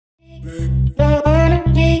So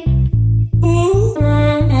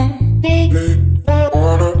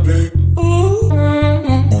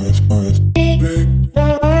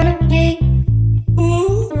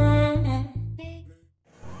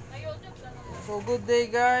good day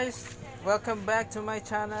guys, welcome back to my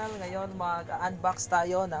channel. Ngayon mag-unbox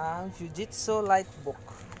tayo ng FUJITSU Lifebook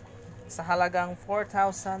sa halagang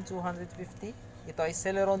 4,250. Ito ay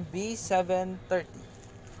Celeron B730.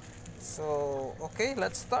 So okay,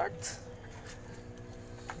 let's start.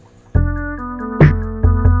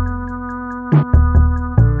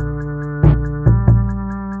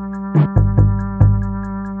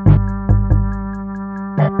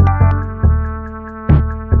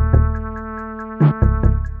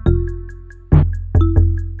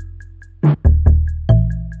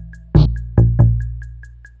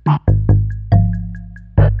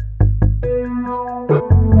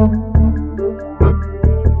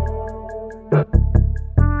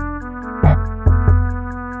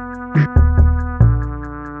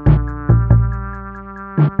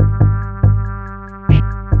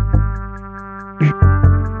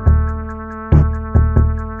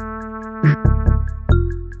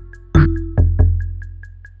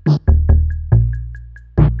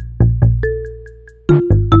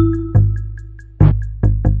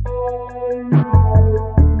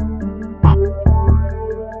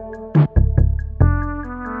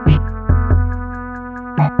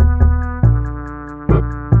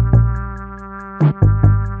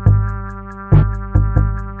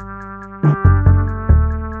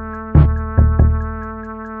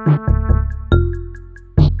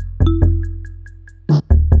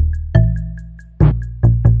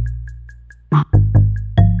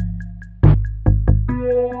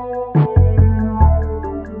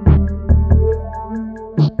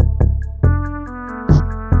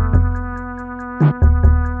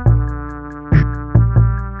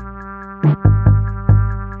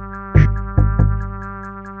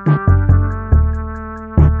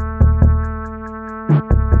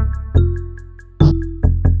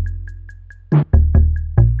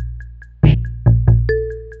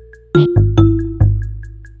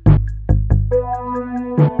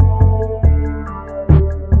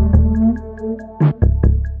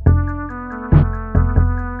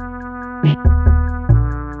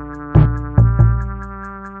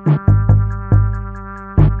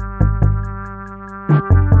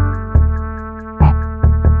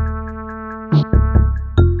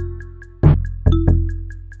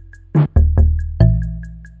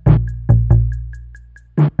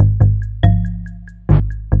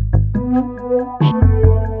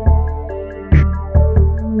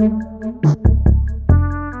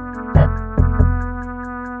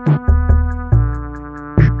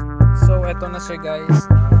 So eto na siya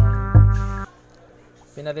guys,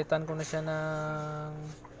 pinalitan ko na siya ng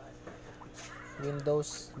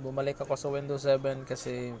Windows. Bumalik ako sa Windows 7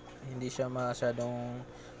 kasi hindi siya masyadong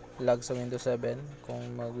lag sa Windows 7. Kung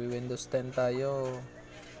mag-Windows 10 tayo,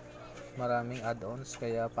 maraming add-ons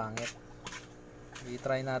kaya pangit.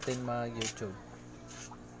 I-try natin mag-YouTube.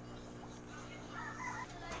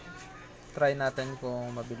 Try natin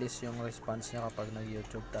kung mabilis yung response niya kapag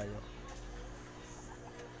nag-YouTube tayo.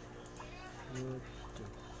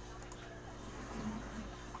 YouTube.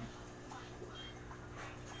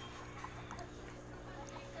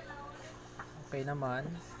 Okay naman,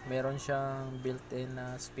 meron siyang built-in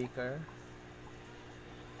na speaker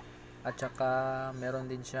at saka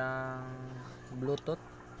meron din siyang Bluetooth,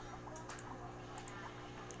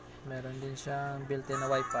 meron din siyang built-in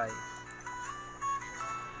na Wi-Fi.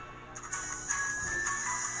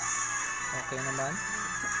 Okay naman,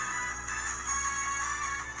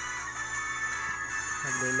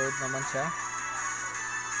 naglo-load naman siya,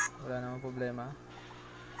 wala namang problema.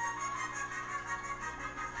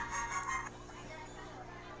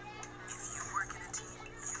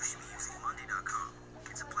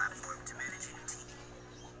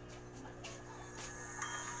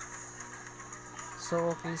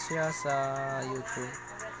 So okay siya sa YouTube,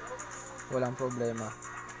 walang problema.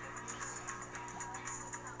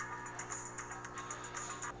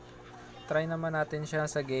 Try naman natin siya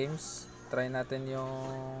sa games. Try natin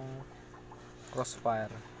yung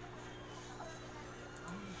Crossfire.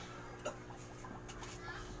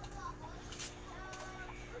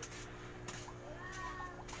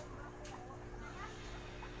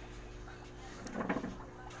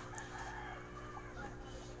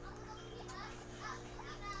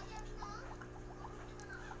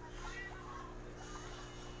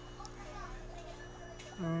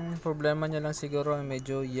 Problema niya lang siguro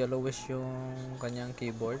medyo yellowish yung kanyang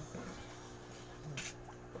keyboard.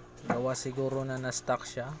 Gawa siguro na na-stock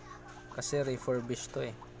siya kasi refurbished to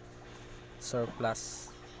eh. surplus.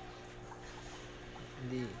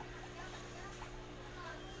 Hindi.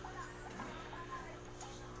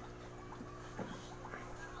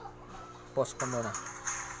 Pause ko muna.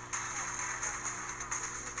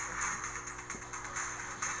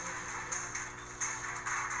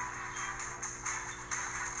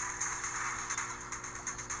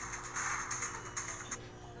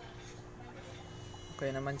 Okay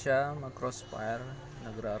naman siya, mag crossfire,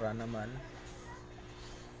 nagrara naman.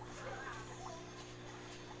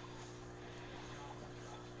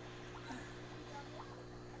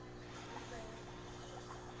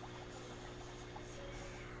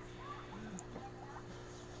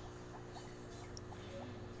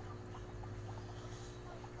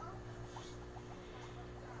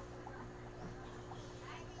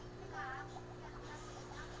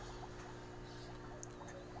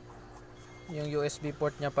 Yung USB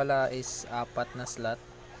port niya pala is 4 na slot,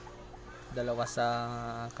 dalawa sa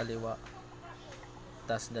kaliwa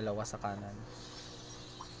tas dalawa sa kanan.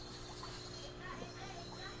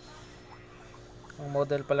 Ang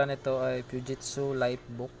model pala nito ay FUJITSU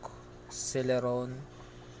lifebook celeron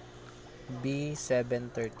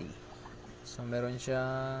B730. So meron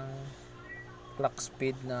siyang clock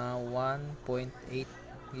speed na 1.8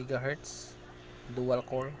 GHz dual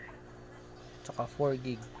core, tsaka 4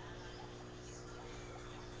 GB.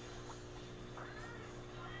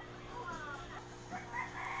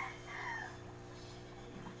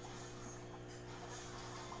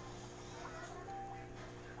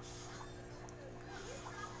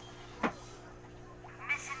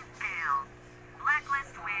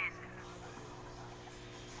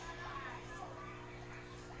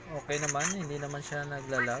 Okay naman, hindi naman siya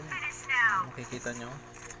naglalag. Makikita nyo,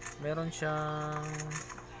 meron siyang,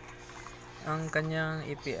 ang kanyang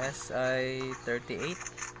EPS ay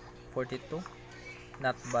 3842.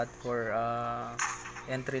 Not bad for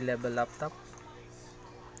entry level laptop.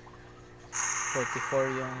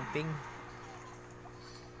 44 yung ping,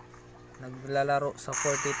 naglalaro sa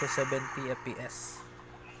 40 to 70 fps.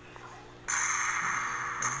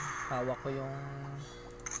 Hawak ko yung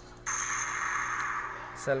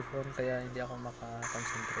cellphone kaya hindi ako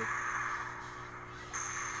maka-concentrate.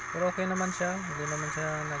 Pero okay naman siya, hindi naman siya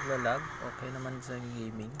naglalag. Okay naman sa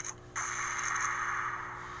gaming.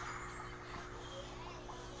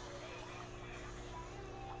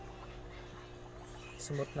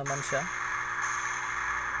 Smooth naman siya.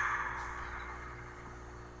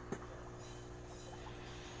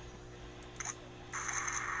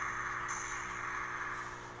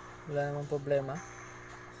 Wala namang problema.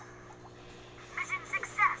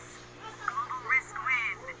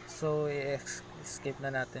 So, i-escape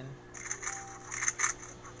na natin.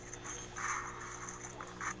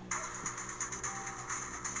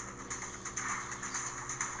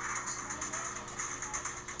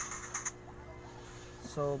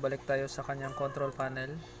 So, balik tayo sa kanyang control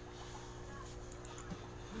panel.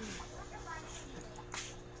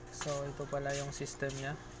 So, ito pala yung system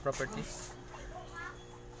niya, properties.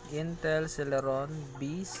 Intel Celeron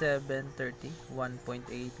B730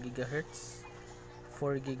 1.8 GHz,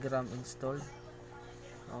 4 GB RAM installed.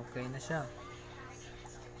 Okay na siya.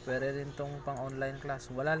 Pwede rin tong pang online class.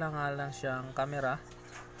 Wala lang nga lang siyang camera.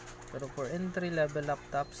 Pero for entry level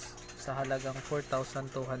laptops sa halagang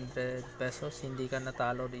 4,200 pesos, hindi ka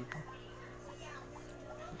natalo dito.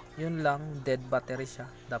 Yun lang, dead battery siya.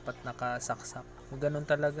 Dapat nakasaksak. Ganun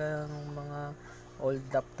talaga yung mga old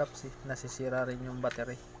laptops nasisira rin yung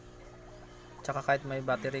battery. Tsaka kahit may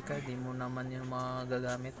battery ka, di mo naman yung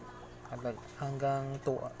magagamit. Hanggang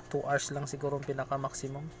 2 hours lang siguro ang pinaka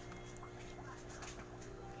maximum.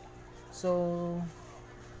 So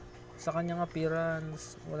sa kanyang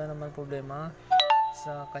appearance, wala naman problema.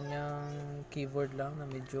 Sa kanyang keyboard lang na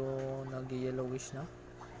medyo nag-yellowish na,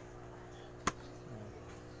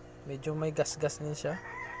 medyo may gas-gas din siya.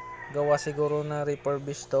 Gawa siguro na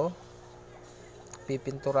refurbish to.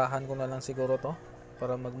 Pipinturahan ko na lang siguro to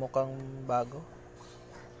para magmukhang bago.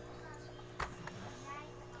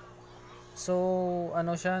 So,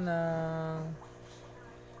 ano siya na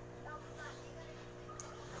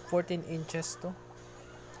 14 inches to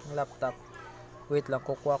laptop. Wait lang,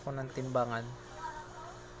 kukuha ko ng timbangan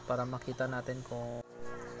para makita natin kung...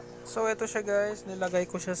 So, ito siya guys. Nilagay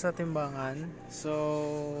ko siya sa timbangan.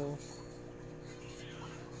 So,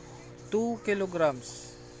 2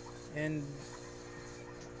 kilograms. And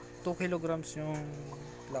 2 kilograms yung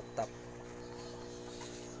laptop.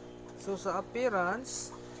 So, sa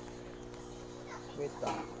appearance... Wait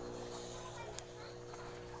lang.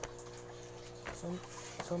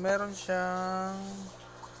 So meron siyang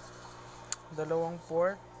dalawang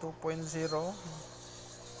port, 2.0,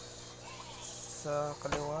 sa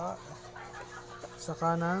kaliwa, sa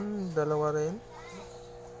kanan dalawa rin.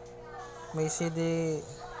 May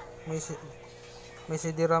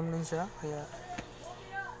CD-RAM din siya, kaya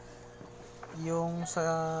yung sa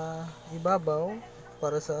ibabaw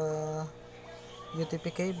para sa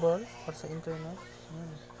UTP cable para sa internet.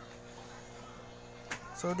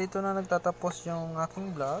 So dito na nagtatapos yung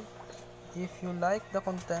aking vlog. If you like the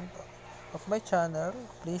content of my channel,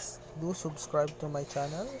 please do subscribe to my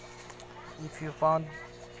channel. If you found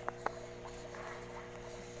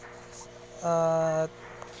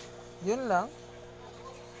yun lang.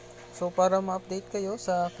 So para ma-update kayo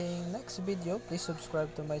sa aking next video, please subscribe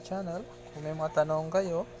to my channel. Kung may mga tanong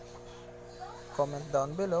kayo, comment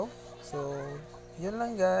down below. So yun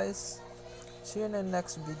lang guys. See you in the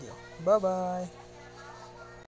next video. Bye bye.